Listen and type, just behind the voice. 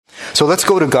So let's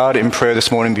go to God in prayer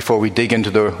this morning before we dig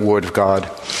into the Word of God.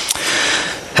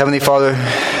 Heavenly Father,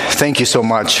 thank you so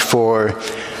much for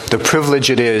the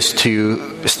privilege it is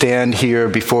to stand here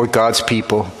before God's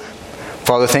people.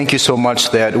 Father, thank you so much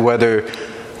that whether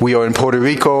we are in Puerto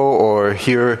Rico or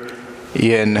here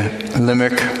in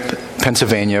Limerick,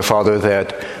 Pennsylvania, Father,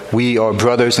 that we are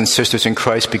brothers and sisters in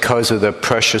Christ because of the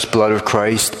precious blood of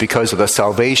Christ, because of the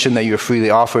salvation that you have freely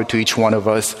offered to each one of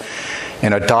us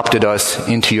and adopted us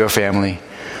into your family.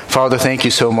 Father, thank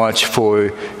you so much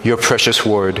for your precious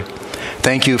word.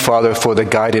 Thank you, Father, for the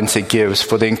guidance it gives,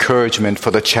 for the encouragement,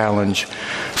 for the challenge.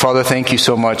 Father, thank you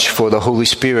so much for the Holy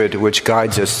Spirit, which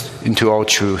guides us into all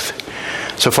truth.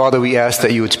 So, Father, we ask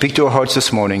that you would speak to our hearts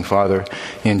this morning, Father,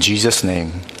 in Jesus'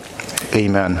 name.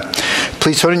 Amen.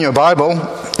 Please turn in your Bible,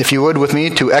 if you would, with me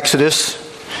to Exodus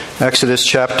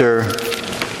chapter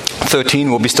 13.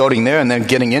 We'll be starting there and then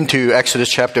getting into Exodus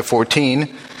chapter 14.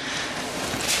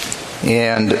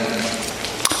 And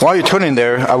while you're turning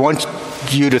there, I want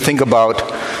you to think about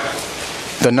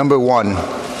the number 1,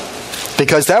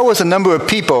 because that was the number of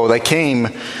people that came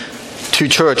to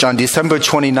church on December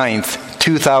 29th,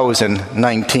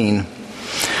 2019.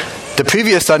 The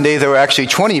previous Sunday there were actually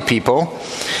 20 people,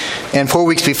 and 4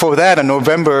 weeks before that, on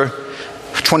November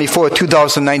 24th,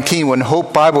 2019, when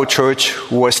Hope Bible Church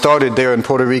was started there in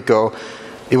Puerto Rico,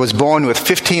 it was born with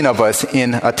 15 of us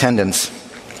in attendance.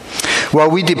 While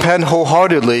we depend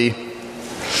wholeheartedly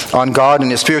on God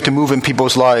and His Spirit to move in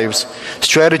people's lives,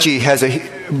 strategy has a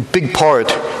big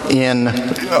part in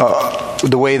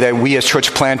the way that we as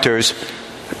church planters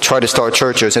try to start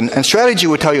churches. And strategy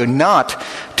would tell you not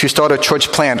to start a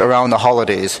church plant around the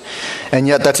holidays. And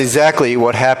yet that's exactly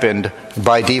what happened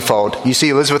by default. You see,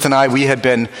 Elizabeth and I, we had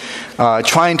been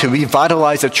trying to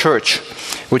revitalize a church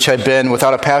which had been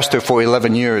without a pastor for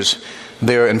 11 years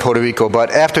there in Puerto Rico.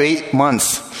 But after 8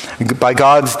 months, by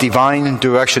God's divine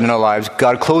direction in our lives,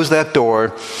 God closed that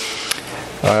door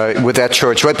with that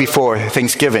church right before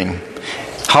Thanksgiving.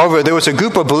 However, there was a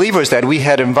group of believers that we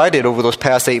had invited over those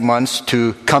past 8 months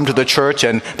to come to the church,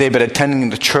 and they've been attending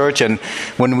the church. And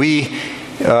when we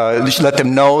let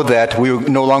them know that we were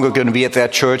no longer going to be at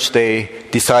that church, they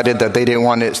decided that they didn't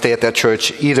want to stay at that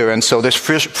church either. And so this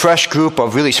fresh group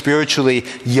of really spiritually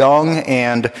young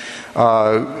and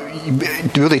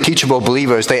really teachable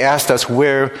believers, they asked us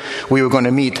where we were going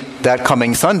to meet that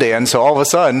coming Sunday. And so all of a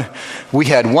sudden, we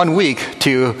had 1 week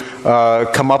to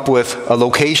come up with a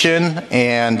location,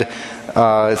 and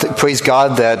praise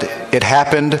God that it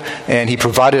happened, and He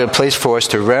provided a place for us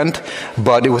to rent.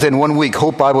 But within 1 week,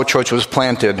 Hope Bible Church was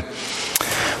planted.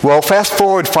 Well, fast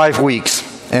forward 5 weeks,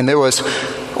 and there was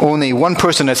only one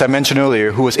person, as I mentioned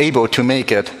earlier, who was able to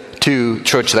make it to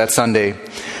church that Sunday.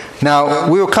 Now,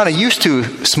 we were kind of used to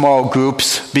small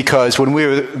groups because when we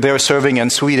were there serving in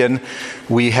Sweden,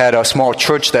 we had a small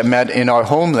church that met in our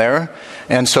home there.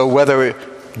 And so whether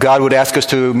God would ask us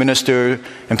to minister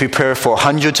and prepare for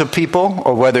hundreds of people,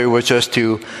 or whether it was just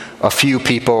to a few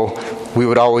people, we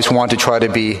would always want to try to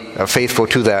be faithful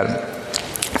to that.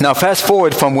 Now, fast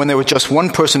forward from when there was just one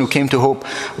person who came to Hope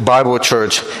Bible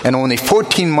Church, and only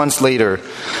 14 months later,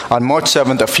 on March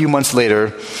 7th, a few months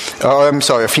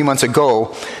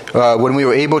ago, when we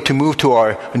were able to move to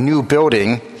our new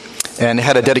building and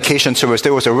had a dedication service,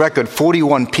 there was a record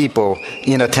 41 people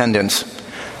in attendance.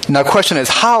 Now, the question is,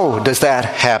 how does that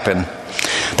happen?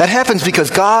 That happens because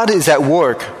God is at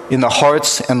work in the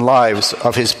hearts and lives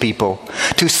of His people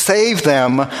to save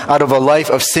them out of a life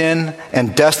of sin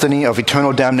and destiny of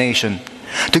eternal damnation,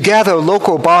 to gather a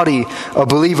local body of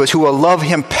believers who will love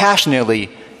Him passionately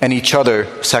and each other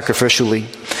sacrificially,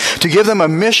 to give them a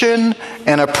mission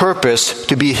and a purpose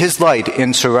to be His light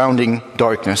in surrounding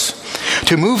darkness,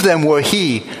 to move them where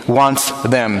He wants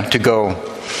them to go.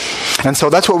 And so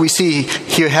that's what we see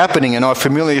here happening in our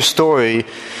familiar story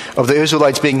of the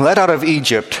Israelites being led out of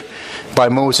Egypt by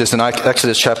Moses in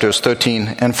Exodus chapters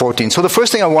 13 and 14. So the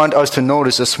first thing I want us to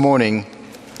notice this morning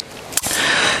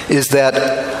is that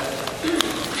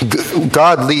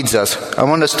God leads us. I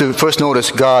want us to first notice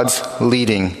God's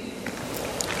leading.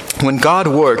 When God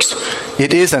works,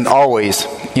 it isn't always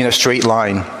in a straight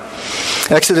line.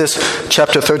 Exodus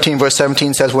chapter 13 verse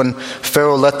 17 says, when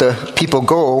Pharaoh let the people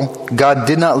go, God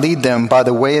did not lead them by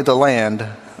the way of the land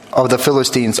of the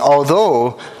Philistines,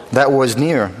 although that was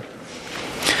near.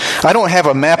 I don't have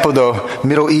a map of the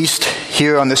Middle East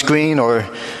here on the screen or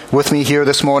with me here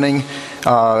this morning,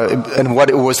 and what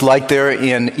it was like there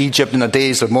in Egypt in the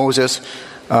days of Moses.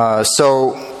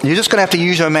 So you're just going to have to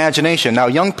use your imagination. Now,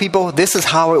 young people, this is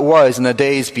how it was in the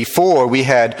days before we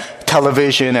had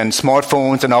television and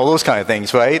smartphones and all those kind of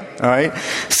things, right? All right.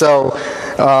 So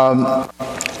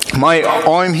my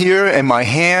arm here and my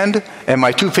hand and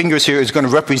my two fingers here is going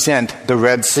to represent the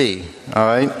Red Sea. All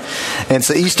right? And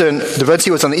the Red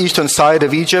Sea was on the eastern side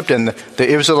of Egypt, and the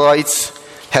Israelites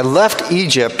had left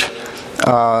Egypt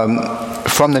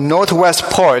from the northwest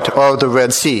part of the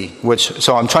Red Sea,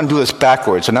 so I'm trying to do this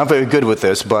backwards. I'm not very good with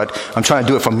this, but I'm trying to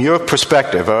do it from your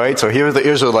perspective, all right? So here are the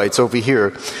Israelites over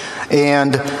here.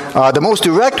 And the most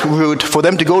direct route for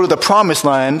them to go to the Promised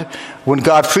Land when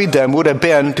God freed them would have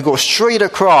been to go straight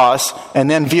across and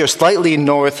then veer slightly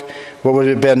north, what would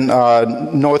have been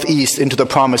northeast into the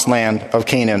Promised Land of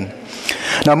Canaan.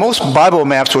 Now, most Bible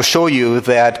maps will show you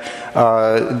that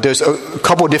there's a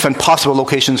couple of different possible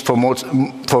locations for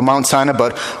Mount Sinai,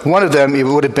 but one of them, it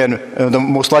would have been, the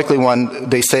most likely one,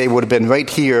 they say, would have been right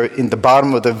here in the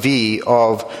bottom of the V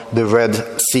of the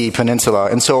Red Sea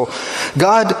Peninsula. And so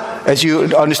God, as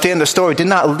you understand the story, did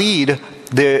not lead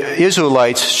the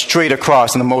Israelites straight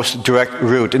across in the most direct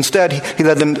route. Instead, he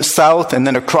led them south and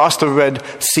then across the Red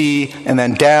Sea and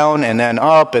then down and then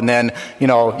up, and then,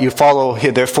 you follow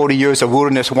their 40 years of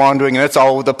wilderness wandering, and that's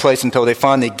all over the place until they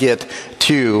finally get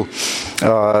to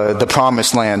the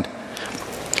Promised Land.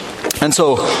 And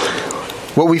so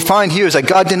what we find here is that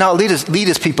God did not lead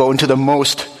his people into the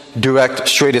most direct,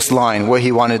 straightest line where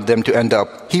he wanted them to end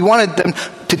up. He wanted them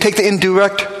to take the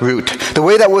indirect route, the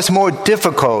way that was more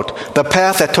difficult, the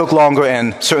path that took longer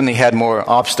and certainly had more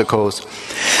obstacles.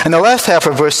 In the last half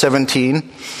of verse 17,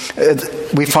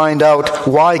 we find out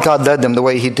why God led them the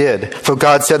way he did. For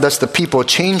God said thus, the people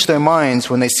change their minds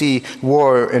when they see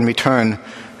war and return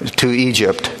to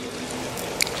Egypt.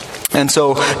 And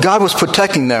so God was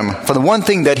protecting them for the one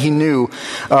thing that he knew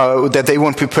that they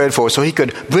weren't prepared for, so he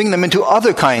could bring them into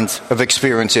other kinds of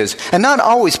experiences, and not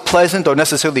always pleasant or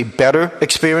necessarily better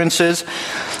experiences.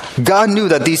 God knew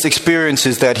that these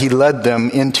experiences that he led them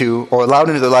into or allowed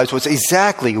into their lives was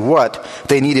exactly what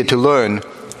they needed to learn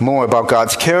more about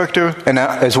God's character, and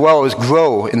as well as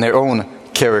grow in their own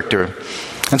character.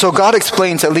 And so God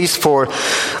explains, at least for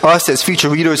us as future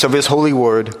readers of his holy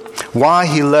word, why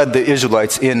he led the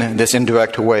Israelites in this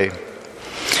indirect way.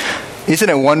 Isn't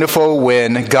it wonderful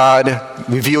when God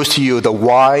reveals to you the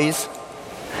whys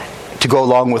to go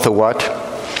along with the what?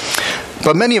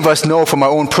 But many of us know from our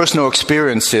own personal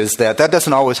experiences that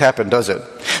doesn't always happen, does it?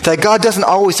 That God doesn't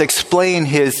always explain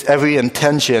his every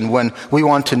intention when we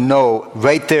want to know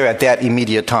right there at that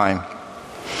immediate time.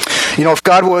 If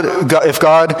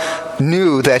God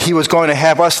knew that he was going to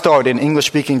have us start an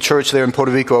English-speaking church there in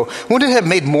Puerto Rico, wouldn't it have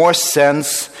made more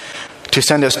sense to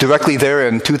send us directly there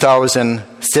in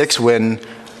 2006 when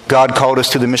God called us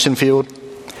to the mission field?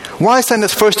 Why send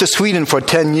us first to Sweden for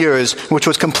 10 years, which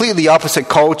was completely opposite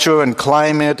culture and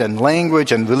climate and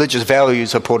language and religious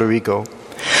values of Puerto Rico?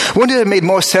 Wouldn't it have made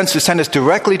more sense to send us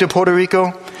directly to Puerto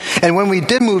Rico? And when we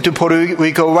did move to Puerto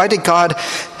Rico, why did God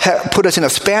put us in a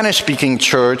Spanish-speaking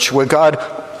church when God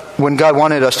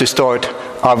wanted us to start,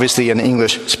 obviously, an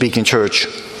English-speaking church?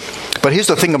 But here's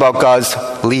the thing about God's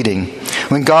leading.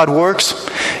 When God works,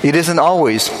 it isn't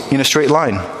always in a straight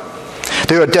line.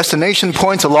 There are destination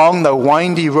points along the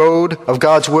windy road of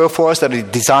God's will for us that are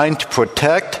designed to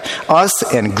protect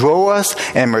us and grow us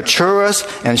and mature us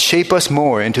and shape us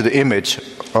more into the image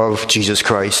of Jesus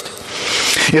Christ.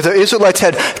 If the Israelites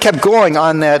had kept going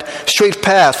on that straight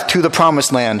path to the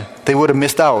Promised Land, they would have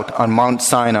missed out on Mount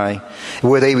Sinai,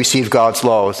 where they received God's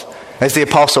laws. As the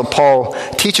Apostle Paul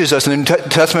teaches us in the New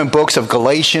Testament books of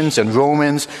Galatians and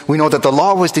Romans, we know that the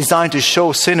law was designed to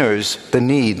show sinners the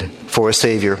need for a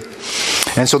Savior.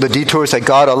 And so the detours that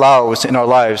God allows in our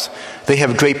lives, they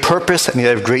have great purpose and they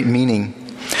have great meaning.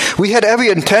 We had every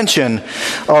intention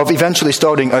of eventually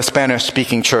starting a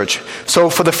Spanish-speaking church. So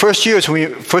for the first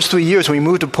 3 years when we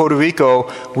moved to Puerto Rico,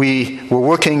 we were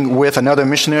working with another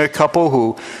missionary couple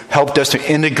who helped us to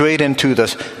integrate into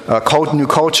the new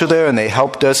culture there, and they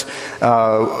helped us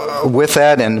with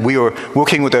that. And we were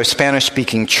working with our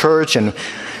Spanish-speaking church, and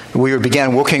we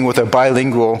began working with our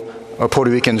bilingual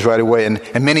Puerto Ricans right away, and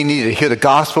many needed to hear the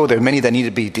gospel. There were many that needed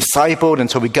to be discipled,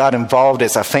 and so we got involved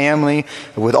as a family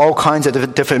with all kinds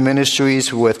of different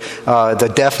ministries, with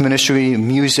the deaf ministry,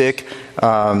 music,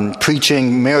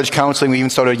 preaching, marriage counseling. We even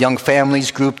started a young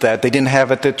families group that they didn't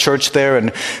have at the church there,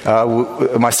 and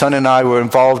my son and I were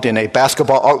involved in a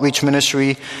basketball outreach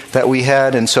ministry that we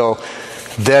had. And so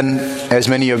then, as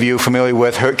many of you are familiar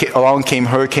with, along came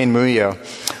Hurricane Maria,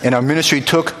 and our ministry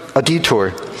took a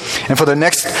detour. And for the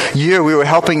next year, we were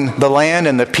helping the land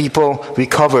and the people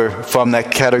recover from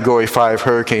that Category 5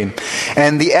 hurricane.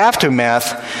 And the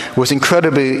aftermath was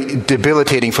incredibly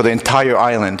debilitating for the entire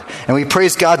island. And we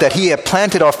praise God that He had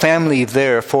planted our family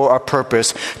there for our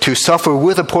purpose, to suffer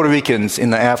with the Puerto Ricans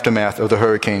in the aftermath of the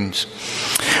hurricanes.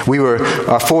 We were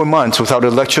 4 months without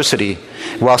electricity,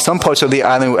 while some parts of the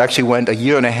island actually went a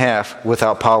year and a half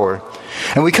without power.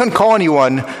 And we couldn't call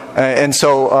anyone, and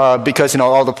so because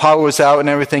all the power was out and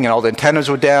everything, and all the antennas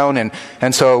were down,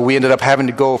 and so we ended up having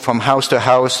to go from house to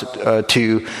house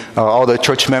to all the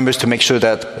church members to make sure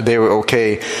that they were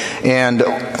okay. And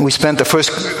we spent the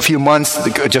first few months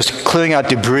just clearing out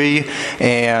debris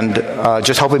and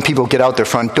just helping people get out their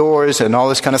front doors and all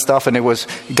this kind of stuff. And it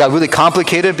got really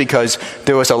complicated because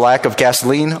there was a lack of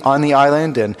gasoline on the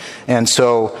island, and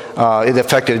so it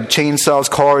affected chainsaws,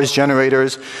 cars,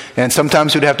 generators, and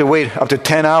sometimes we'd have to wait up to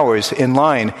 10 hours in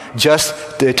line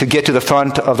just to get to the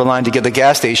front of the line to get the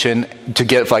gas station to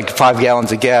get like 5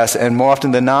 gallons of gas. And more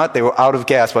often than not, they were out of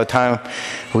gas by the time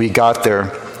we got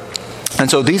there. And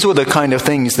so these were the kind of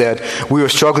things that we were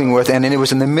struggling with, and it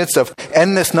was in the midst of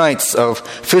endless nights of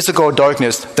physical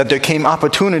darkness that there came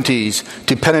opportunities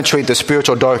to penetrate the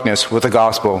spiritual darkness with the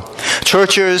gospel.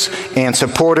 Churches and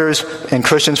supporters and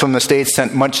Christians from the States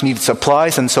sent much needed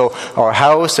supplies, and so our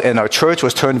house and our church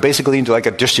was turned basically into like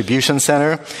a distribution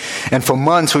center. And for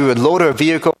months we would load our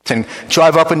vehicles and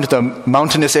drive up into the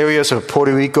mountainous areas of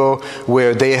Puerto Rico,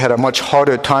 where they had a much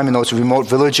harder time in those remote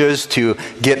villages to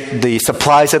get the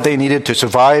supplies that they needed to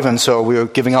survive. And so we were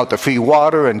giving out the free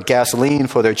water and gasoline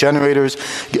for their generators,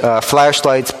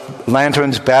 flashlights,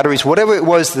 lanterns, batteries, whatever it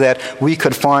was that we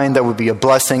could find that would be a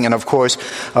blessing. And of course,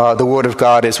 the Word of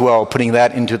God as well, putting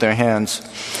that into their hands.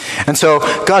 And so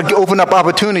God opened up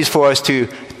opportunities for us to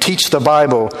teach the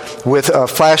Bible with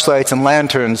flashlights and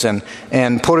lanterns,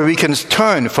 and Puerto Ricans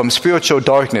turned from spiritual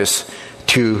darkness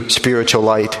to spiritual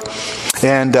light.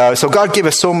 And so God gave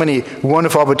us so many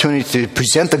wonderful opportunities to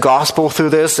present the gospel through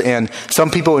this, and some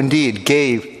people indeed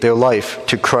gave their life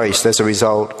to Christ as a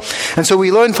result. And so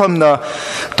we learned from the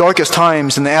darkest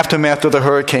times in the aftermath of the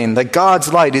hurricane that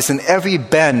God's light is in every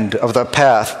bend of the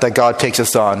path that God takes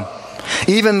us on.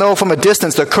 Even though from a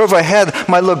distance the curve ahead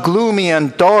might look gloomy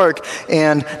and dark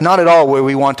and not at all where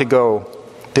we want to go,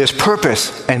 there's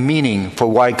purpose and meaning for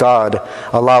why God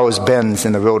allows bends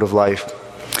in the road of life.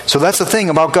 So that's the thing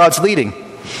about God's leading.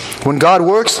 When God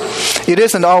works, it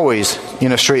isn't always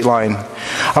in a straight line.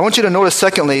 I want you to notice,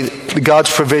 secondly,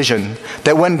 God's provision.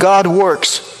 That when God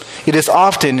works, it is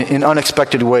often in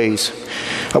unexpected ways.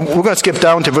 We're going to skip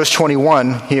down to verse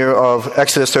 21 here of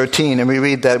Exodus 13, and we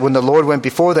read that when the Lord went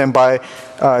before them by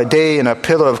day in a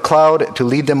pillar of cloud to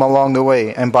lead them along the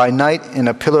way, and by night in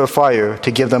a pillar of fire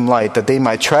to give them light, that they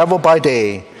might travel by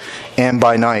day and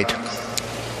by night.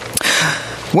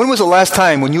 When was the last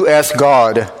time when you asked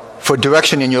God for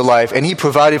direction in your life and He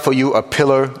provided for you a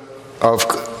pillar of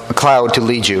cloud to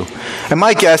lead you? And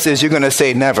my guess is you're going to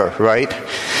say never, right?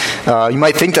 You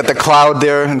might think that the cloud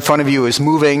there in front of you is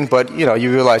moving, but you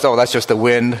realize, oh, that's just the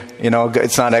wind.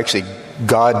 It's not actually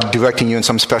God directing you in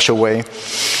some special way.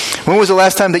 When was the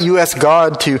last time that you asked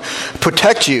God to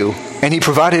protect you and He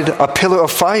provided a pillar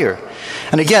of fire?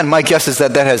 And again, my guess is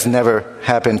that has never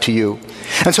happened to you.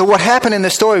 And so what happened in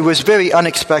this story was very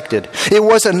unexpected. It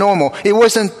wasn't normal. It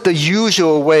wasn't the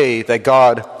usual way that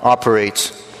God operates.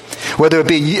 Whether it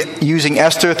be using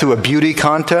Esther through a beauty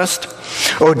contest,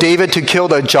 or David to kill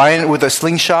the giant with a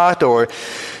slingshot, or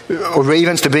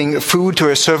ravens to bring food to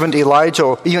her servant Elijah,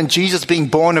 or even Jesus being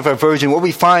born of a virgin, what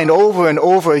we find over and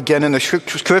over again in the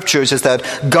scriptures is that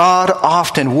God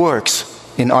often works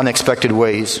in unexpected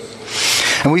ways.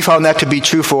 And we found that to be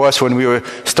true for us when we were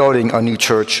starting a new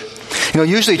church.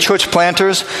 Usually church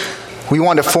planters, we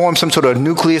want to form some sort of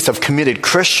nucleus of committed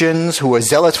Christians who are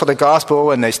zealous for the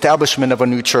gospel and the establishment of a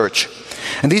new church.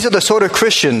 And these are the sort of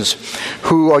Christians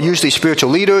who are usually spiritual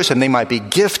leaders, and they might be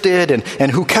gifted,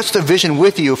 and who catch the vision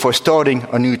with you for starting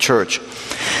a new church.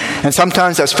 And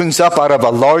sometimes that springs up out of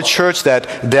a large church that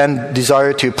then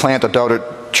desire to plant a daughter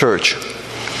church.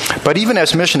 But even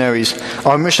as missionaries,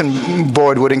 our mission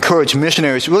board would encourage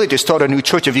missionaries really to start a new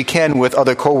church if you can with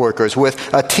other co-workers,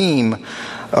 with a team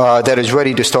that is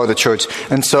ready to start a church.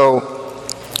 And so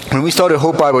when we started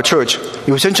Hope Bible Church,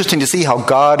 it was interesting to see how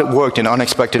God worked in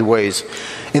unexpected ways.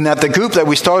 In that the group that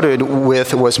we started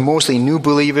with was mostly new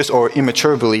believers or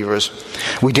immature believers.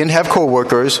 We didn't have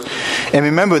co-workers. And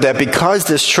remember that because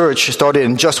this church started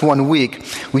in just 1 week,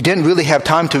 we didn't really have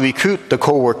time to recruit the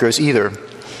co-workers either.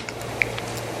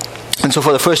 And so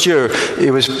for the first year,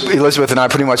 it was Elizabeth and I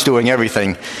pretty much doing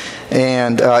everything.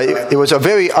 And it was a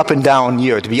very up and down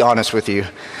year, to be honest with you.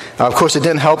 Of course, it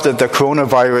didn't help that the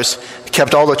coronavirus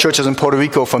kept all the churches in Puerto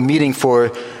Rico from meeting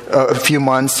for a few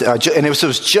months. And it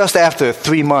was just after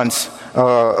 3 months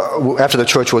after the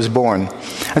church was born.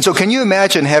 And so can you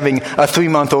imagine having a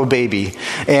 3-month-old baby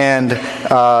and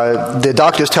the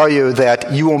doctors tell you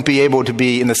that you won't be able to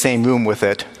be in the same room with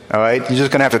it All right, you're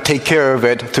just going to have to take care of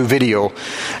it through video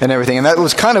and everything. And that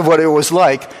was kind of what it was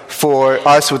like for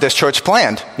us with this church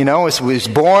plant. You know, it was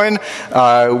born.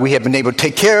 We had been able to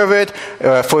take care of it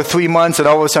for 3 months, and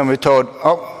all of a sudden we're told,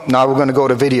 oh, now we're going to go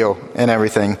to video and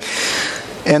everything.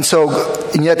 And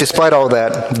yet, despite all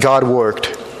that, God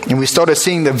worked. And we started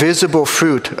seeing the visible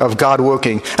fruit of God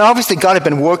working. And obviously, God had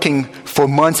been working for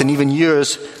months and even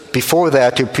years before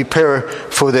that to prepare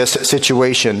for this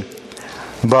situation.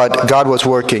 But God was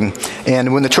working.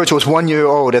 And when the church was 1 year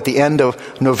old, at the end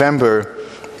of November,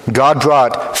 God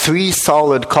brought 3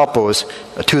 solid couples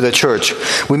to the church.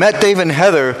 We met David and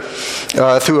Heather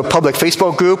through a public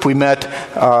Facebook group. We met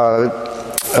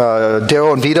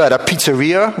Daryl and Vita at a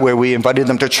pizzeria where we invited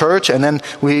them to church, and then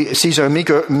Caesar and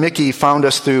Mickey found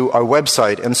us through our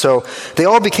website, and so they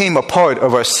all became a part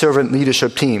of our servant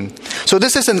leadership team. So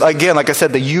this isn't, again, like I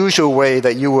said, the usual way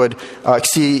that you would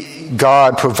see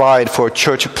God provide for a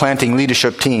church planting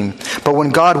leadership team, but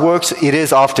when God works, it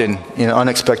is often in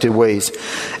unexpected ways.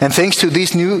 And thanks to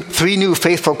these 3 new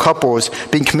faithful couples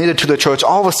being committed to the church,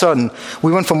 all of a sudden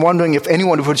we went from wondering if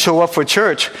anyone would show up for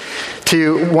church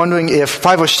to wondering if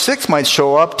 5 or 6 might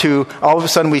show up, to all of a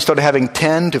sudden we started having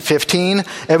 10 to 15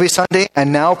 every Sunday,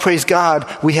 and now, praise God,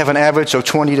 we have an average of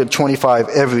 20 to 25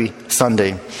 every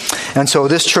Sunday. And so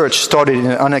this church started in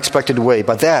an unexpected way,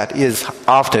 but that is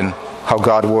often how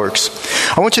God works.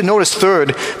 I want you to notice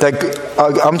third,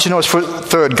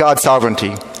 God's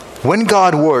sovereignty. When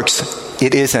God works,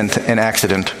 it isn't an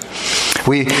accident.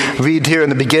 We read here in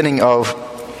the beginning of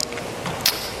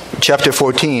chapter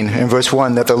 14, in verse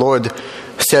 1, that the Lord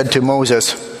said to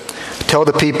Moses, "Tell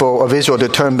the people of Israel to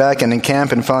turn back and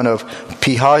encamp in front of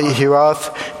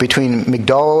Pi-hahiroth, between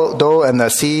Migdol and the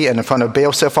sea, and in front of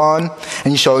Baal-zephon,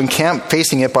 and you shall encamp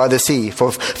facing it by the sea.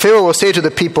 For Pharaoh will say to the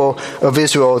people of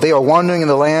Israel, they are wandering in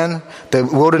the land, the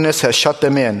wilderness has shut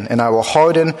them in, and I will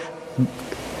harden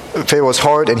Pharaoh's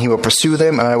heart, and he will pursue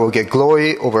them, and I will get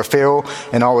glory over Pharaoh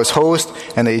and all his host,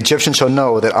 and the Egyptians shall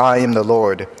know that I am the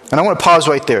Lord." And I want to pause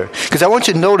right there, because I want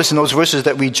you to notice in those verses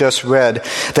that we just read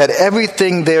that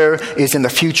everything there is in the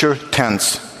future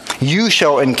tense. You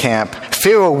shall encamp.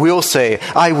 Pharaoh will say,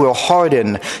 I will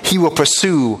harden. He will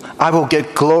pursue. I will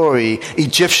get glory.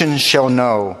 Egyptians shall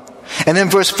know. And then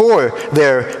verse 4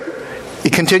 there,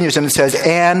 it continues and it says,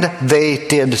 and they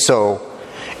did so.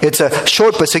 It's a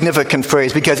short but significant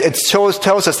phrase because it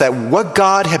tells us that what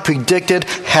God had predicted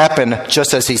happened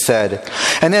just as he said.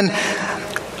 And then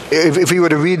if we were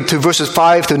to read through verses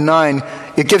 5 to 9,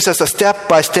 it gives us a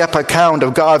step-by-step account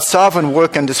of God's sovereign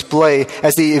work and display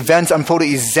as the events unfolded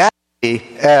exactly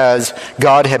as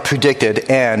God had predicted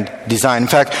and designed. In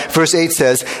fact, verse 8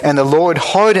 says, and the Lord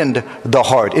hardened the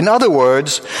heart. In other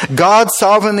words, God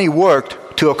sovereignly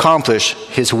worked to accomplish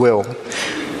his will.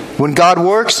 When God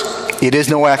works, it is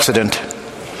no accident.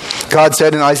 God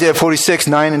said in Isaiah 46,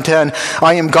 9 and 10,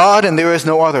 I am God and there is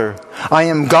no other. I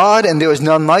am God and there is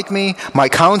none like me. My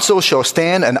counsel shall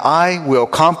stand and I will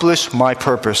accomplish my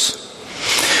purpose.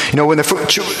 You know, when the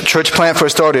church plant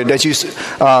first started, as you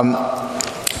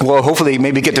well, hopefully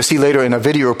maybe get to see later in a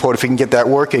video report if we can get that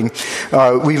working,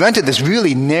 we rented this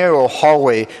really narrow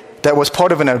hallway that was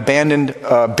part of an abandoned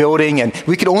building, and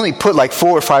we could only put like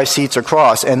 4 or 5 seats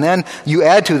across. And then you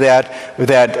add to that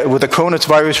with the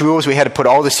coronavirus rules, we had to put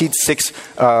all the seats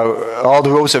all the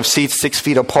rows of seats 6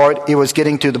 feet apart. It was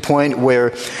getting to the point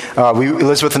where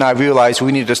Elizabeth and I realized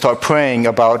we needed to start praying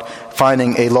about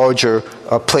finding a larger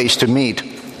place to meet.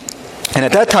 And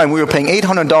at that time, we were paying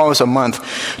 $800 a month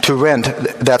to rent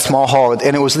that small hall,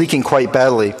 and it was leaking quite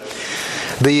badly.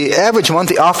 The average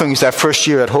monthly offerings that first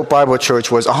year at Hope Bible Church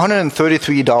was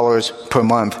 $133 per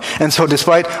month. And so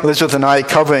despite Elizabeth and I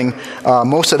covering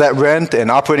most of that rent and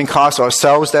operating costs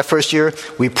ourselves that first year,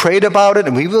 we prayed about it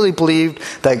and we really believed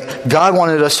that God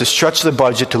wanted us to stretch the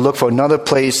budget to look for another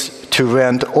place to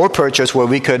rent or purchase where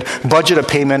we could budget a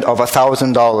payment of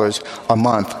 $1,000 a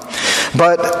month.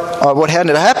 But what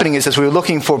ended up happening is as we were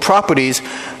looking for properties,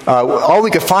 all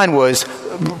we could find was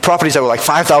properties that were like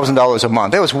 $5,000 a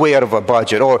month. That was way out of our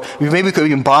budget. Or maybe we could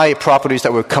even buy properties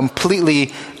that were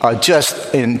completely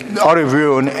just in utter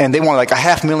ruin, and they wanted like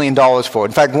 $500,000 for it.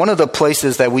 In fact, one of the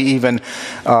places that we even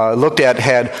looked at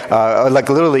had like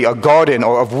literally a garden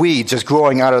or of weeds just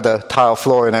growing out of the tile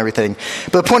floor and everything.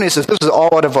 But the point is, this was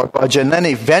all out of our budget. And then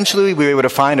eventually we were able to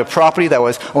find a property that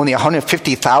was only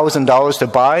 $150,000 to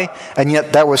buy, and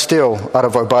yet that was still out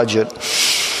of our budget.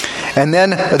 And then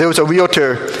there was a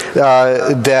realtor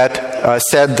that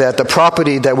said that the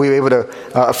property that we were able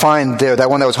to find there, that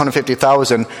one that was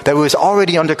 $150,000, that was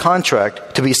already under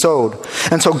contract to be sold.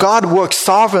 And so God worked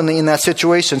sovereignly in that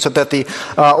situation so that the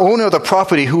owner of the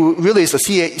property, who really is the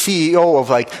CEO of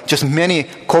like just many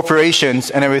corporations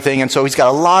and everything, and so he's got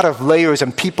a lot of layers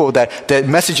and people that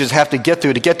messages have to get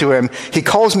through to get to him. He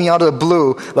calls me out of the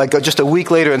blue like just a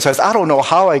week later and says, I don't know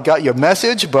how I got your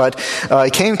message, but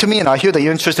it came to me and I hear that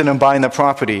you're interested in buying the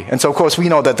property. And so of course we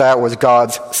know that was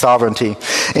God's sovereignty.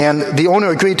 And the owner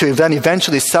agreed to then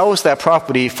eventually sells that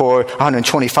property for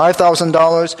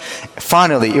 $125,000.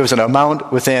 Finally, it was an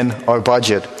amount within our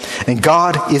budget. And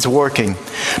God is working.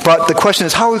 But the question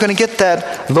is, how are we going to get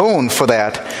that loan for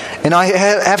that? And I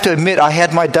have to admit, I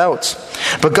had my doubts.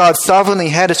 But God sovereignly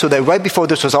had it so that right before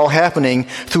this was all happening,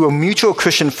 through a mutual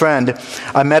Christian friend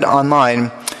I met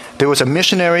online, there was a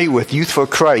missionary with Youth for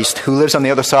Christ who lives on the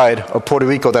other side of Puerto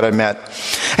Rico that I met.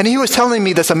 And he was telling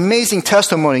me this amazing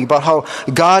testimony about how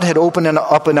God had opened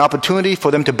up an opportunity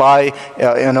for them to buy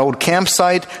an old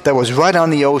campsite that was right on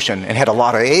the ocean and had a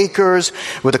lot of acres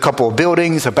with a couple of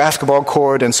buildings, a basketball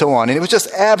court, and so on. And it was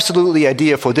just absolutely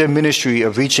ideal for their ministry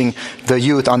of reaching the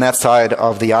youth on that side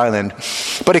of the island.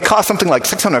 But it cost something like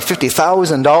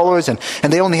 $650,000,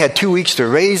 and they only had 2 weeks to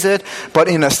raise it. But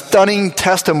in a stunning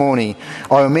testimony,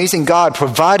 our amazing God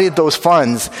provided those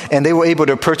funds, and they were able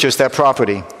to purchase that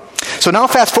property. So now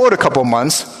fast forward a couple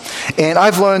months, and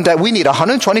I've learned that we need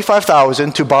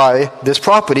 $125,000 to buy this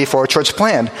property for our church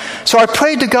plan. So I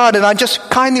prayed to God, and I just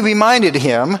kindly reminded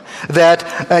him that,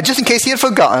 just in case he had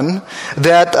forgotten,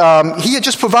 that he had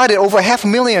just provided over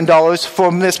 $500,000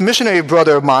 for this missionary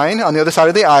brother of mine on the other side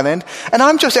of the island, and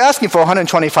I'm just asking for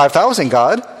 $125,000,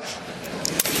 God.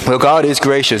 Well, God is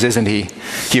gracious, isn't He?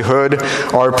 He heard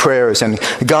our prayers, and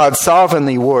God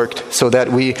sovereignly worked so that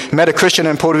we met a Christian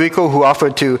in Puerto Rico who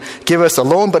offered to give us a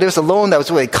loan, but it was a loan that was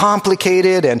really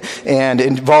complicated and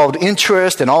involved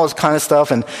interest and all this kind of stuff.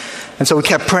 And so we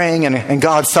kept praying, and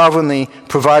God sovereignly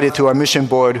provided through our mission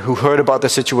board who heard about the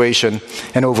situation.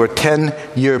 And over a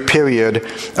 10-year period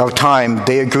of time,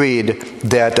 they agreed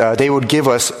that they would give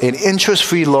us an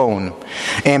interest-free loan.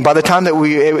 And by the time that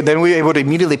we were able to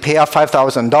immediately pay off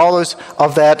 $5,000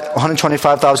 of that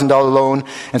 $125,000 loan.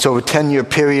 And so over a 10-year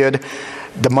period,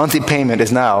 the monthly payment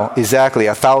is now exactly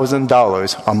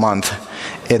 $1,000 a month.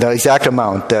 The exact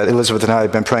amount that Elizabeth and I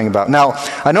have been praying about. Now,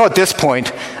 I know at this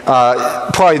point,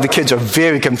 probably the kids are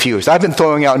very confused. I've been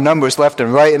throwing out numbers left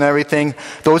and right and everything.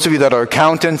 Those of you that are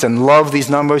accountants and love these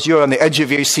numbers, you're on the edge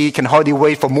of your seat, can hardly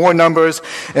wait for more numbers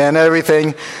and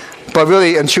everything. But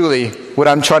really and truly, what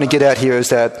I'm trying to get at here is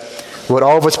that what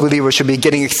all of us believers should be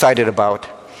getting excited about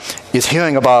is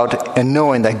hearing about and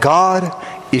knowing that God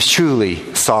is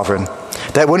truly sovereign.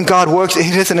 That when God works,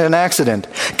 it isn't an accident.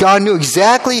 God knew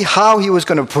exactly how He was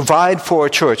going to provide for a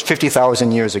church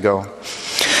 50,000 years ago.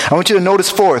 I want you to notice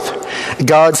fourth,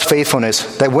 God's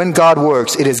faithfulness. That when God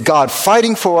works, it is God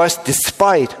fighting for us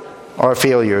despite our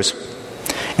failures.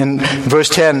 In verse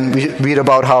 10, we read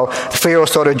about how Pharaoh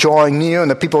started drawing near, and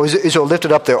the people of Israel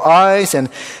lifted up their eyes, and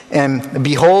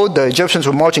behold, the Egyptians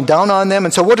were marching down on them.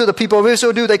 And so what do the people of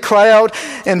Israel do? They cry out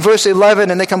in verse 11,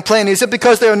 and they complain, is it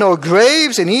because there are no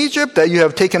graves in Egypt that you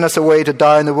have taken us away to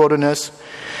die in the wilderness?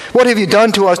 What have you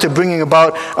done to us to bring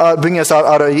us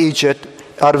out of Egypt?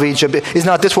 Is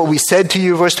not this what we said to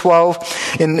you, verse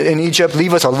 12, in Egypt?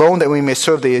 Leave us alone that we may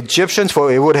serve the Egyptians,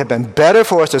 for it would have been better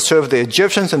for us to serve the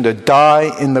Egyptians than to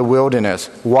die in the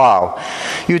wilderness. Wow.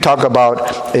 You talk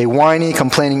about a whiny,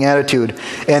 complaining attitude.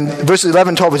 And verses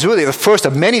 11 and 12 is really the first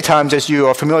of many times, as you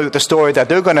are familiar with the story, that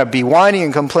they're going to be whining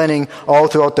and complaining all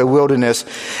throughout the wilderness.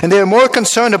 And they're more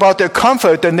concerned about their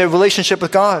comfort than their relationship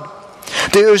with God.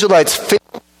 The Israelites failed.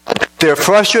 They're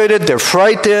frustrated, they're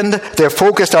frightened, they're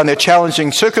focused on their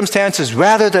challenging circumstances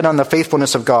rather than on the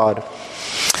faithfulness of God.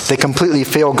 They completely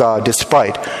fail God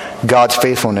despite God's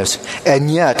faithfulness.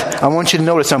 And yet, I want you to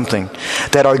notice something,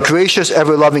 that our gracious,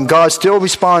 ever-loving God still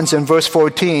responds in verse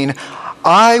 14,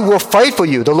 I will fight for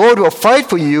you, the Lord will fight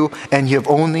for you, and you have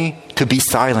only to be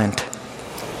silent.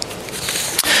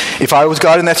 If I was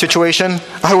God in that situation,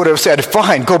 I would have said,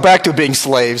 fine, go back to being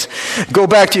slaves. Go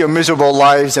back to your miserable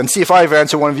lives and see if I've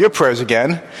answered one of your prayers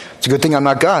again. It's a good thing I'm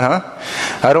not God, huh?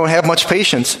 I don't have much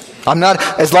patience. I'm not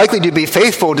as likely to be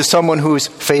faithful to someone who's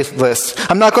faithless.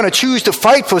 I'm not going to choose to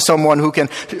fight for someone who can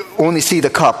only see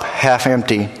the cup half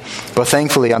empty. But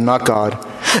thankfully, I'm not God.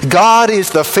 God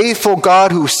is the faithful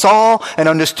God who saw and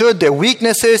understood their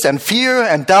weaknesses and fear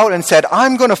and doubt and said,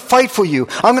 I'm going to fight for you.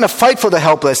 I'm going to fight for the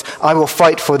helpless. I will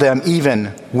fight for them even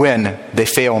when they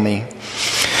fail me.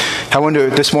 I wonder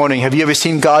this morning, have you ever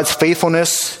seen God's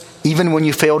faithfulness even when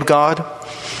you failed God?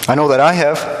 I know that I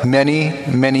have many,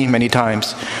 many, many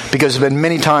times, because there's been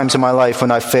many times in my life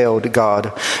when I failed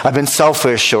God. I've been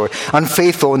selfish or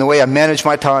unfaithful in the way I manage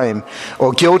my time,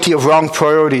 or guilty of wrong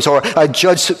priorities, or I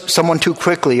judged someone too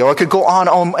quickly, or I could go on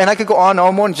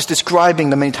all morning just describing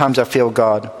the many times I failed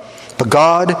God. But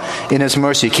God, in His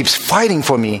mercy, keeps fighting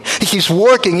for me. He keeps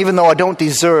working even though I don't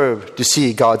deserve to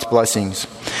see God's blessings.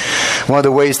 One of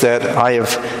the ways that I have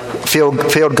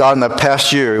failed God in the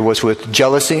past year was with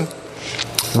jealousy,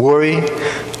 worry,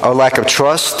 a lack of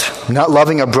trust, not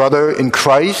loving a brother in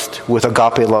Christ with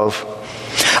agape love.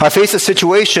 I faced a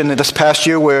situation in this past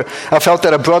year where I felt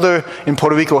that a brother in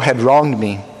Puerto Rico had wronged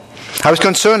me. I was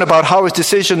concerned about how his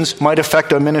decisions might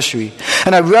affect our ministry.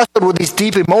 And I wrestled with these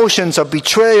deep emotions of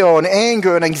betrayal and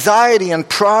anger and anxiety and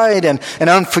pride and an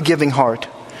unforgiving heart.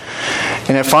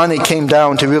 And it finally came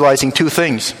down to realizing two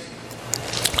things.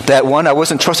 That one, I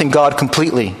wasn't trusting God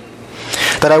completely.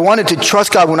 That I wanted to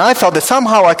trust God when I felt that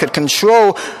somehow I could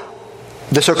control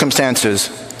the circumstances.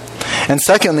 And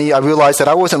secondly, I realized that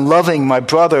I wasn't loving my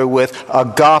brother with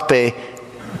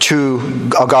true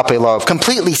agape love,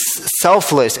 completely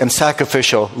selfless and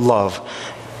sacrificial love.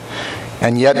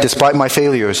 And yet, despite my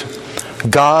failures,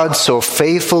 God so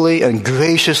faithfully and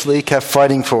graciously kept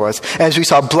fighting for us, as we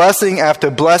saw blessing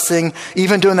after blessing,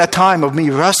 even during that time of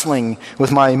me wrestling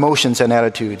with my emotions and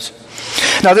attitudes.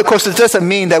 Now, of course, this doesn't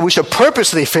mean that we should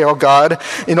purposely fail God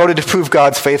in order to prove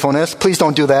God's faithfulness. Please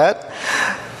don't do that.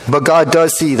 But God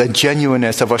does see the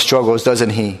genuineness of our struggles,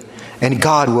 doesn't He? And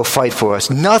God will fight for us.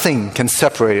 Nothing can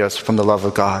separate us from the love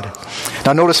of God.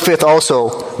 Now, notice fifth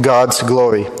also, God's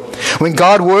glory. When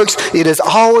God works, it is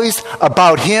always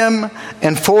about Him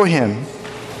and for Him.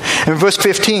 In verse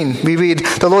 15, we read,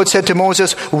 the Lord said to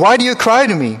Moses, "Why do you cry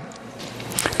to me?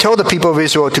 Tell the people of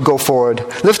Israel to go forward.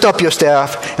 Lift up your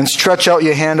staff and stretch out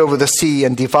your hand over the sea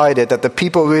and divide it, that the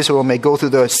people of Israel may go through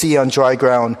the sea on dry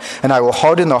ground. And I will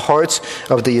harden the hearts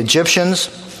of the Egyptians,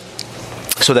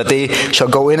 so that they shall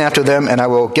go in after them, and I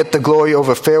will get the glory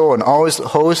over Pharaoh and all his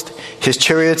host, his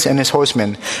chariots and his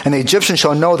horsemen. And the Egyptians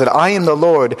shall know that I am the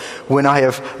Lord when I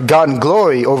have gotten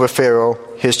glory over Pharaoh,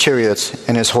 his chariots,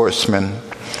 and his horsemen."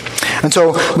 And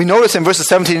so we notice in verses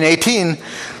 17 and 18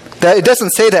 that it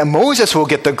doesn't say that Moses will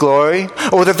get the glory,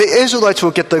 or that the Israelites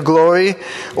will get the glory,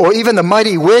 or even the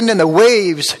mighty wind and the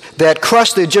waves that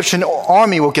crushed the Egyptian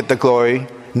army will get the glory.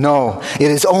 No, it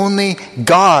is only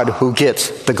God who gets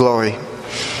the glory.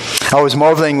 I was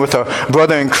marveling with a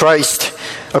brother in Christ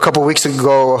a couple weeks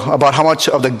ago about how much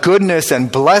of the goodness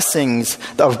and blessings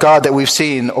of God that we've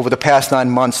seen over the past 9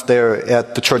 months there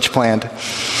at the church plant.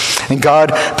 And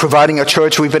God providing a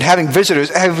church. We've been having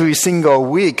visitors every single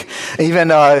week. Even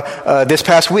this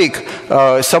past week,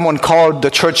 someone called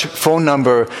the church phone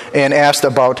number and asked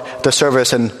about the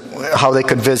service and how they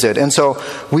could visit. And so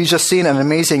we've just seen an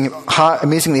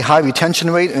amazingly high retention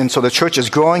rate, and so the church is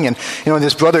growing. And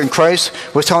this brother in Christ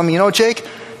was telling me, Jake,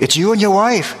 it's you and your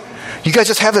wife. You guys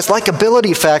just have this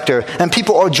likability factor, and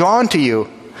people are drawn to you.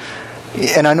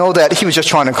 And I know that he was just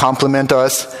trying to compliment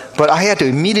us, but I had to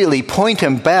immediately point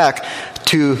him back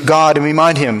to God and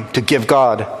remind him to give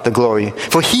God the glory.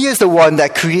 For He is the one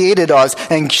that created us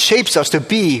and shapes us to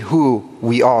be who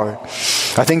we are.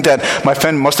 I think that my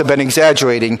friend must have been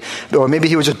exaggerating, or maybe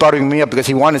he was just buttering me up because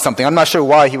he wanted something. I'm not sure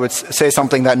why he would say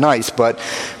something that nice, but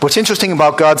what's interesting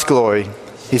about God's glory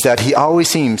is that He always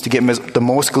seems to get the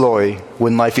most glory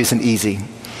when life isn't easy.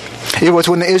 It was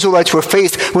when the Israelites were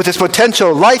faced with this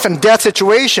potential life and death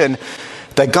situation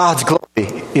that God's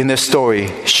glory in this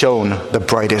story shone the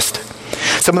brightest.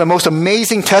 Some of the most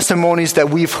amazing testimonies that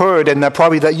we've heard, and that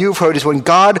probably that you've heard, is when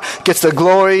God gets the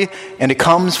glory, and it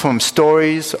comes from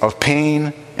stories of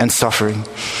pain and suffering.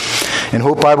 In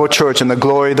Hope Bible Church, and the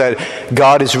glory that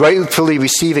God is rightfully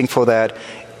receiving for that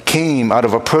came out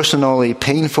of a personally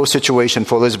painful situation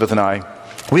for Elizabeth and I.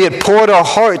 We had poured our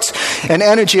hearts and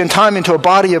energy and time into a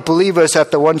body of believers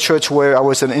at the one church where I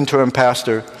was an interim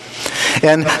pastor.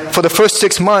 And for the first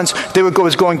 6 months, it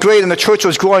was going great and the church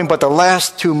was growing, but the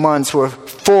last 2 months were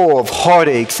full of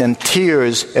heartaches and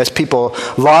tears as people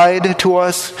lied to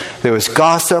us. There was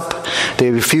gossip.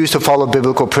 They refused to follow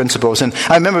biblical principles. And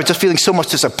I remember just feeling so much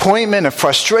disappointment and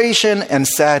frustration and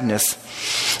sadness.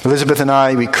 Elizabeth and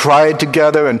I, we cried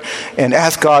together and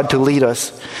asked God to lead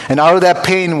us. And out of that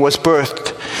pain was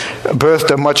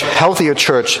birthed a much healthier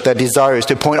church that desires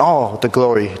to point all the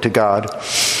glory to God.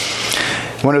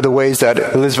 One of the ways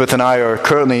that Elizabeth and I are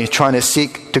currently trying to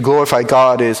seek to glorify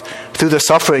God is through the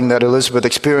suffering that Elizabeth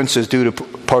experiences due to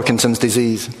Parkinson's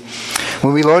disease.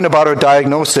 When we learned about our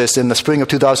diagnosis in the spring of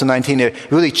 2019,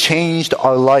 it really changed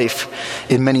our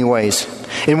life in many ways.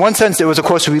 In one sense, it was, of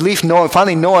course, relief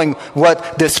finally knowing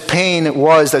what this pain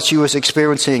was that she was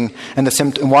experiencing and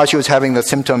why she was having the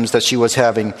symptoms that she was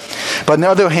having. But on the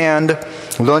other hand,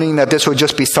 learning that this would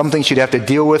just be something she'd have to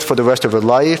deal with for the rest of her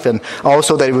life, and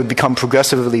also that it would become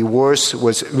progressively worse,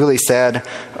 was really sad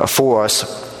for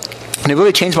us. And it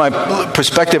really changed my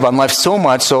perspective on life so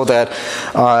much so that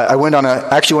I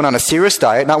actually went on a serious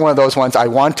diet, not one of those ones I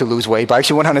want to lose weight, but I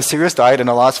actually went on a serious diet and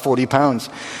I lost 40 pounds.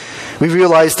 We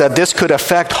realized that this could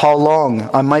affect how long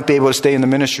I might be able to stay in the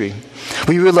ministry.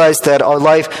 We realized that our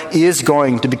life is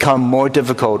going to become more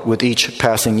difficult with each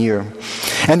passing year.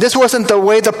 And this wasn't the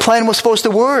way the plan was supposed to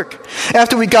work.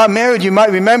 After we got married, you might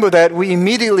remember that we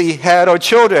immediately had our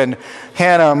children,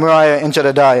 Hannah, Mariah, and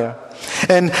Jedediah.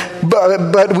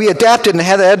 But we adapted and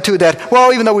had the attitude that,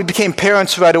 well, even though we became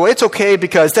parents right away, it's okay,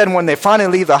 because then when they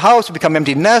finally leave the house, we become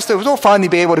empty nesters, we'll finally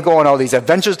be able to go on all these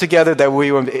adventures together that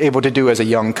we were able to do as a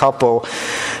young couple.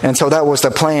 And so that was the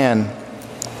plan.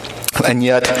 And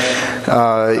yet,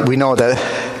 we know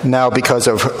that now because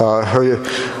of her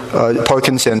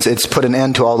Parkinson's, it's put an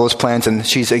end to all those plans, and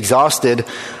she's exhausted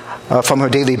from her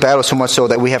daily battle, so much so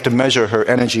that we have to measure her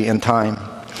energy and time.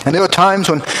 And there are times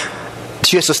when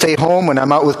she has to stay home when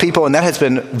I'm out with people, and that has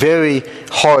been very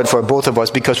hard for both of us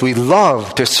because we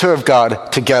love to serve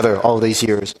God together all these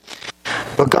years.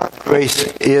 But God's grace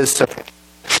is sufficient.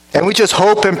 And we just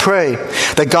hope and pray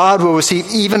that God will receive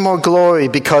even more glory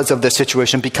because of this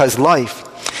situation, because life,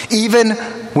 even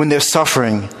when there's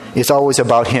suffering, is always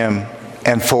about Him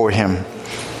and for Him.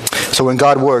 So when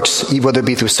God works, whether it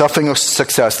be through suffering or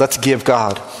success, let's give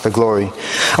God the glory.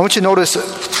 I want you to notice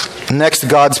next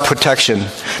God's protection.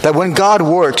 That when God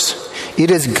works, it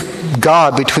is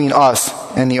God between us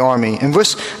and the army. In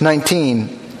verse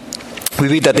 19, we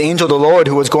read that the angel of the Lord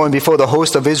who was going before the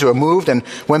host of Israel moved and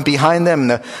went behind them.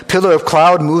 And the pillar of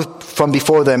cloud moved from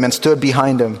before them and stood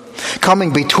behind them,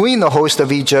 coming between the host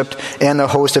of Egypt and the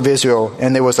host of Israel.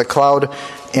 And there was a cloud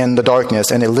in the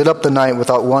darkness, and it lit up the night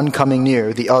without one coming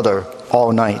near the other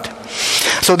all night.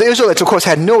 So the Israelites, of course,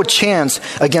 had no chance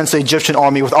against the Egyptian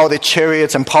army with all their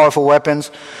chariots and powerful weapons.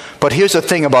 But here's the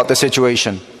thing about the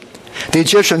situation. The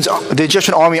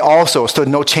Egyptian army also stood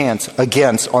no chance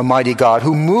against Almighty God,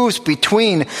 who moves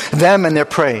between them and their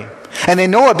prey. And they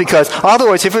know it because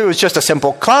otherwise, if it was just a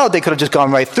simple cloud, they could have just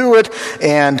gone right through it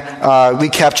and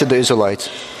recaptured the Israelites.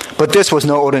 But this was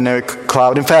no ordinary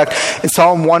cloud. In fact, in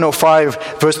Psalm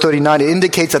 105, verse 39, it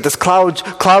indicates that this cloud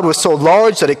was so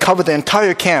large that it covered the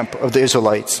entire camp of the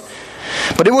Israelites.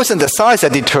 But it wasn't the size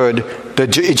that deterred the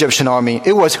Egyptian army.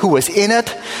 It was who was in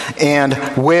it and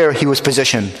where he was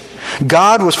positioned.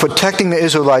 God was protecting the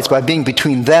Israelites by being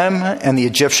between them and the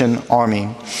Egyptian army.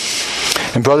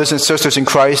 And brothers and sisters in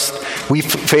Christ, we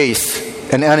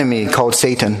face an enemy called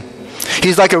Satan.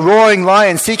 He's like a roaring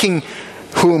lion seeking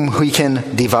whom he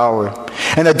can devour.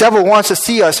 And the devil wants to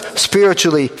see us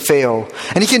spiritually fail.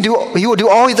 And he will do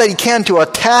all that he can to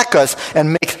attack us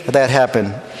and make that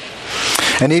happen.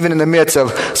 And even in the midst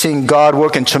of seeing God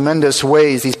work in tremendous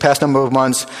ways these past number of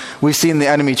months, we've seen the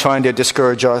enemy trying to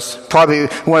discourage us. Probably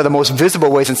one of the most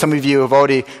visible ways, and some of you have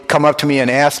already come up to me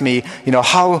and asked me,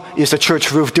 how is the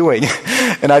church roof doing?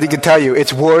 And I can tell you,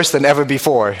 it's worse than ever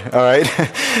before, all right?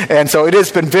 And so it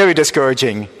has been very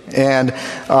discouraging. And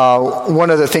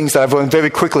one of the things that I've learned very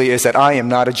quickly is that I am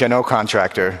not a general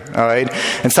contractor, all right?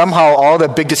 And somehow all the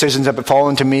big decisions have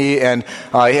fallen to me, and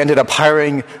I ended up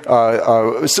hiring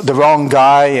the wrong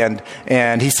guy,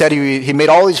 and he said he made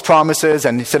all these promises,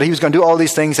 and he said he was going to do all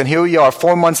these things, and here we are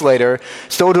 4 months later,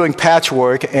 still doing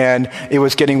patchwork, and it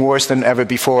was getting worse than ever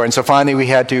before. And so finally we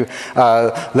had to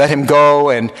let him go,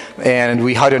 and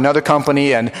we hired another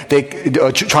company, and they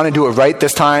are trying to do it right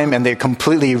this time, and they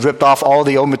completely ripped off all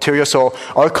the old material. So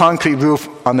our concrete roof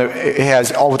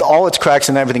with all its cracks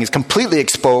and everything is completely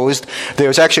exposed.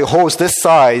 There's actually holes this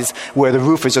size where the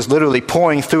roof is just literally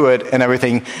pouring through it and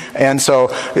everything. And so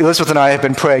Elizabeth and I have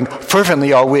been praying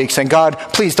fervently all week, saying, God,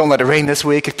 please don't let it rain this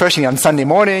week, especially on Sunday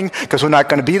morning, because we're not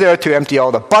going to be there to empty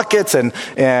all the buckets and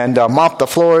mop the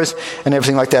floors and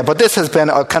everything like that. But this has been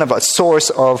a kind of a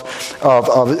source of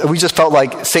we just felt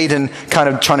like Satan kind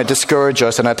of trying to discourage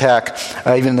us and attack,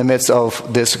 even in the midst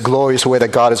of this glorious way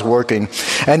that God is working.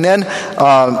 And then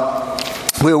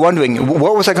we were wondering,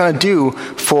 what was I going to do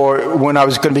for when I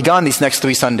was going to be gone these next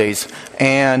 3 Sundays?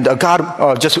 And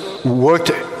God just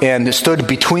worked and stood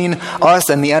between us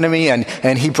and the enemy, and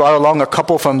he brought along a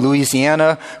couple from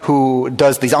Louisiana who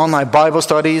does these online Bible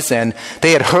studies, and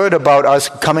they had heard about us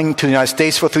coming to the United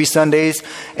States for 3 Sundays,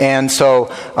 and so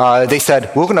they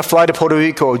said, we're going to fly to Puerto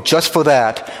Rico just for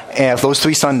that, and those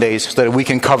 3 Sundays, so that we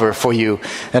can cover for you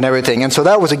and everything. And so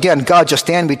that was, again, God just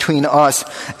stand between us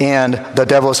and the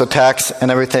devil's attacks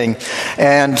and everything.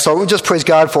 And so we just praise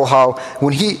God for how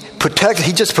when He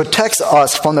just protects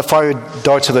us from the fiery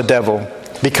darts of the devil.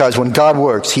 Because when God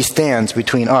works, He stands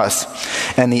between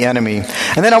us and the enemy.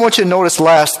 And then I want you to notice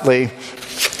lastly,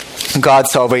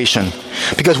 God's salvation.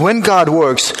 Because when God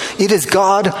works, it is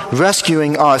God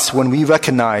rescuing us when we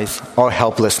recognize our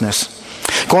helplessness.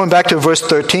 Going back to verse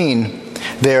 13,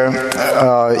 there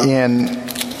in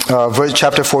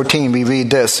chapter 14, we read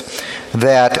this,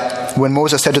 that when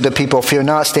Moses said to the people, fear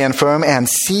not, stand firm, and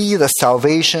see the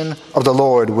salvation of the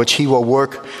Lord, which He will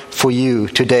work for you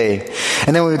today.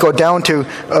 And then when we go down to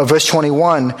verse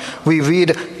 21, we read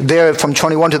there from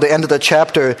 21 to the end of the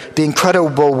chapter, the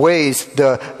incredible ways,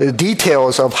 the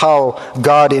details of how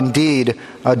God indeed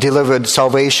delivered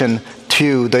salvation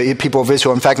to the people of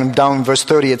Israel. In fact, down in verse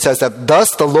 30, it says that,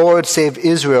 thus the Lord saved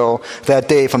Israel that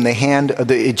day from the hand of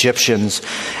the Egyptians.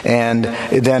 And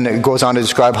then it goes on to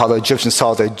describe how the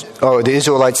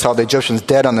Israelites saw the Egyptians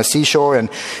dead on the seashore, and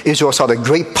Israel saw the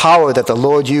great power that the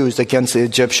Lord used against the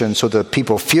Egyptians. So the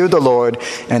people feared the Lord,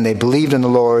 and they believed in the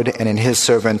Lord and in His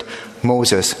servant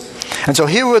Moses. And so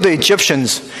here were the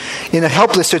Egyptians in a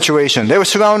helpless situation. They were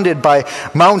surrounded by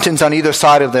mountains on either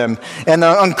side of them, and the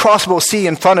uncrossable sea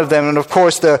in front of them, and of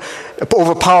course the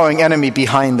overpowering enemy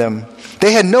behind them.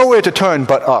 They had nowhere to turn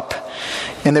but up,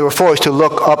 and they were forced to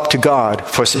look up to God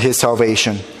for His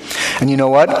salvation. And you know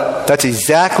what? That's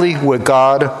exactly where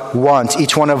God wants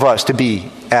each one of us to be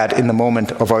at in the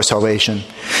moment of our salvation.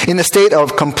 In the state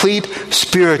of complete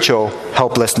spiritual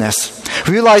helplessness,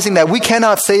 realizing that we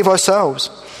cannot save ourselves.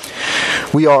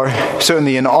 We are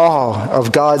certainly in awe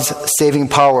of God's saving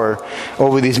power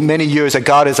over these many years that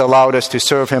God has allowed us to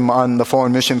serve Him on the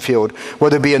foreign mission field.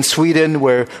 Whether it be in Sweden,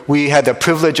 where we had the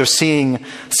privilege of seeing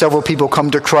several people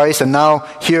come to Christ, and now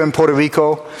here in Puerto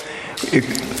Rico,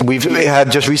 we've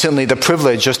had just recently the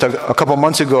privilege, just a couple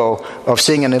months ago, of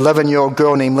seeing an 11-year-old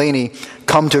girl named Lainey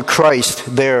come to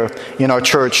Christ there in our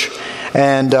church.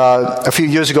 And a few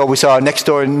years ago, we saw our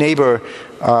next-door neighbor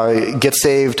get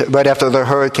saved right after the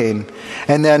hurricane.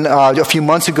 And then a few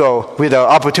months ago, we had the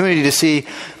opportunity to see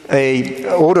a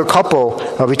older couple,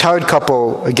 a retired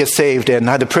couple, get saved, and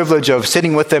had the privilege of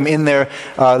sitting with them in their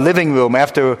living room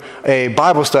after a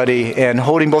Bible study and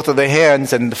holding both of their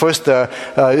hands. And first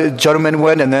the gentleman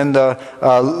went, and then the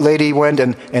lady went,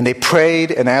 and they prayed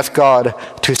and asked God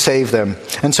to save them.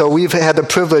 And so we've had the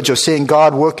privilege of seeing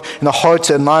God work in the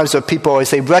hearts and lives of people as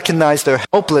they recognize their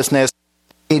helplessness,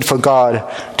 need for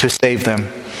God to save them.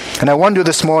 And I wonder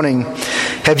this morning,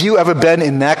 have you ever been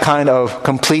in that kind of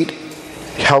complete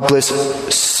helpless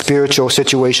spiritual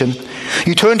situation?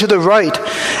 You turn to the right,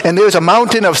 and there's a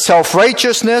mountain of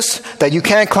self-righteousness that you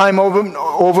can't climb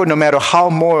over no matter how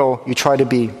moral you try to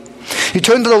be. You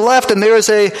turn to the left, and there is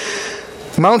a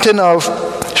mountain of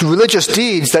religious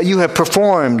deeds that you have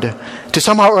performed to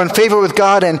somehow earn favor with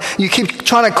God, and you keep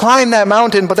trying to climb that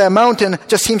mountain, but that mountain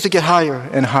just seems to get higher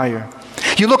and higher.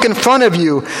 You look in front of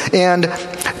you, and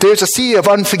there's a sea of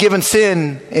unforgiven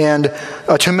sin and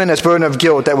a tremendous burden of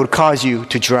guilt that would cause you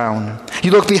to drown.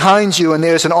 You look behind you, and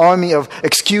there's an army of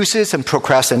excuses and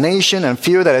procrastination and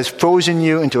fear that has frozen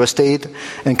you into a state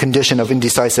and condition of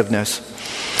indecisiveness.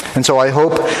 And so I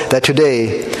hope that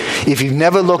today, if you've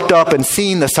never looked up and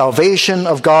seen the salvation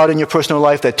of God in your personal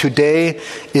life, that today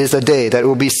is the day that it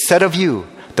will be said of you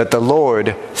that the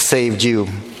Lord saved you.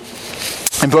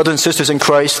 And brothers and sisters in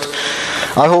Christ,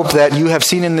 I hope that you have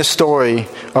seen in this story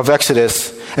of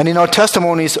Exodus and in our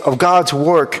testimonies of God's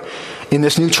work in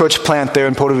this new church plant there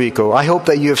in Puerto Rico, I hope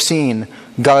that you have seen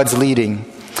God's leading.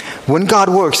 When God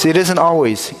works, it isn't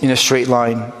always in a straight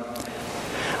line.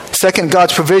 Second,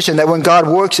 God's provision, that when God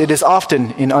works, it is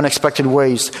often in unexpected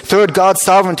ways. Third, God's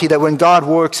sovereignty, that when God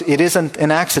works, it isn't an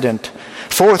accident.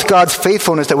 Fourth, God's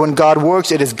faithfulness, that when God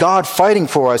works, it is God fighting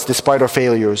for us despite our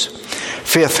failures.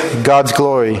 Fifth, God's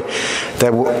glory,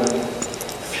 that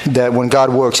when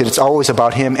God works, it is always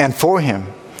about Him and for Him.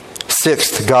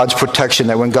 Sixth, God's protection,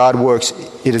 that when God works,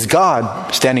 it is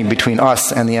God standing between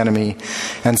us and the enemy.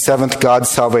 And seventh, God's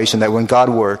salvation, that when God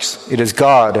works, it is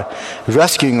God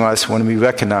rescuing us when we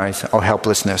recognize our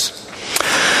helplessness.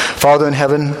 Father in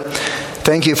heaven,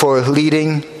 thank you for your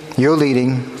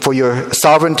leading, for your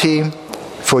sovereignty,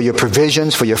 for your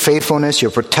provisions, for your faithfulness,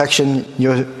 your protection,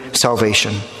 your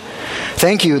salvation.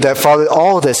 Thank you that, Father,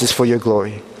 all of this is for your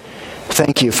glory.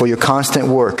 thank you for your constant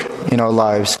work in our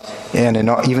lives and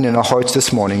even in our hearts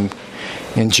this morning.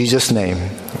 In Jesus' name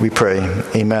we pray.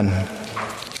 Amen.